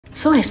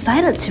So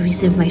excited to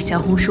receive my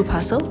Xiao Hong Shu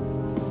parcel.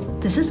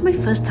 This is my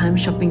first time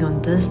shopping on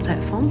this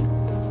platform.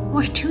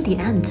 Watch till the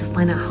end to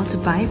find out how to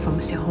buy from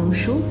Xiao Hong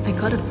Shu. I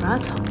got a bra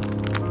top.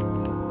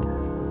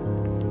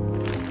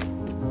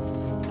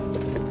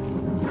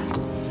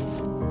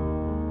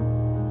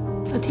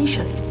 A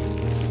T-shirt.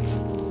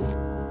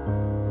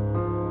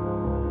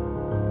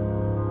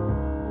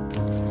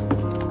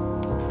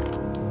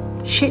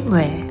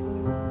 Shapewear.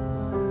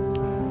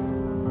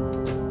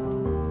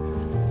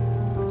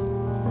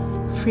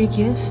 Free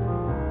gift.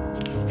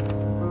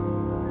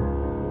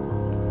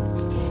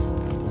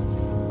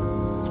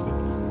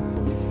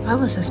 I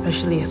was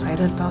especially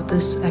excited about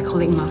these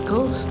acrylic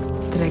markers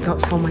that I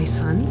got for my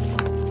son,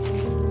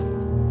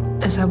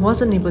 as I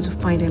wasn't able to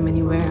find them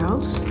anywhere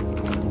else.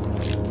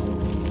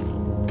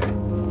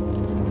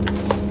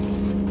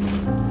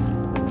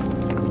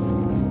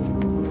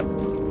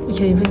 You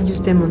can even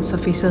use them on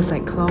surfaces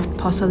like cloth,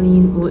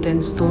 porcelain, wood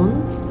and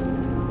stone.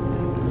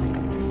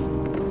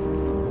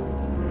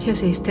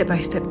 Here's a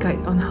step-by-step guide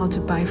on how to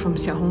buy from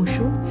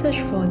Xiaohongshu.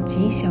 Search for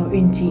集小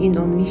运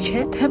on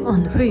WeChat. Tap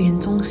on 会员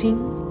中心.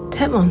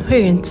 Tap on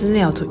会员资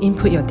料 to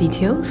input your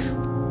details.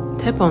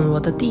 Tap on 我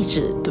的地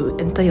址 to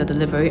enter your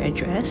delivery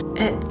address.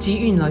 Add 集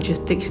运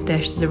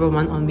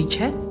logistics-01 on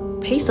WeChat.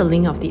 Paste the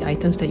link of the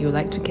items that you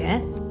like to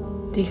get.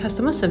 The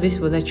customer service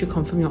will let you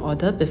confirm your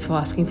order before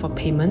asking for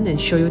payment and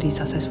show you the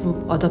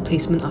successful order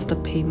placement after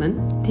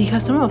payment. The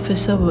customer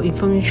officer will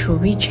inform you through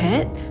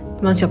WeChat.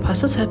 Once your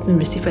parcels have been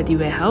received at the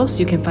warehouse,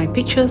 you can find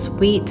pictures,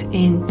 weight,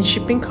 and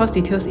shipping cost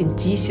details in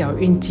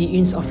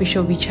Jiyun's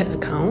official WeChat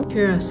account.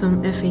 Here are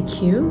some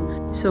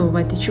FAQ. So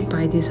why did you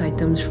buy these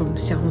items from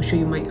Xiaohongshu,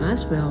 you might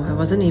ask? Well, I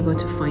wasn't able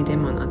to find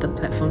them on other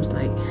platforms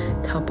like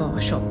Taobao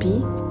or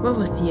Shopee. What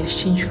was the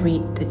exchange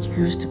rate that you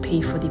used to pay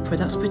for the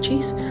products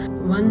purchased?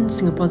 1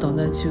 Singapore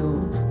dollar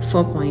to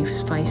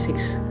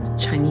 4.56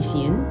 Chinese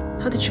yen.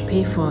 How did you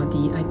pay for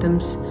the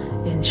items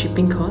and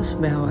shipping costs?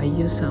 Well, I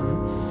used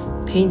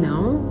Pay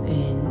Now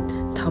and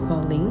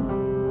Taobao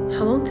link.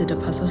 How long did the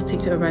parcels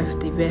take to arrive at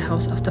the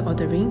warehouse after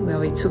ordering?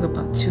 Well, it took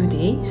about 2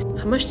 days.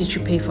 How much did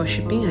you pay for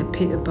shipping? I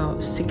paid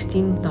about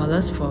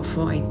 $16 for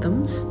 4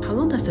 items. How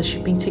long does the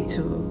shipping take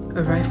to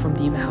arrive from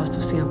the warehouse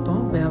to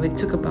Singapore? Well, it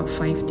took about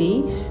 5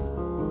 days.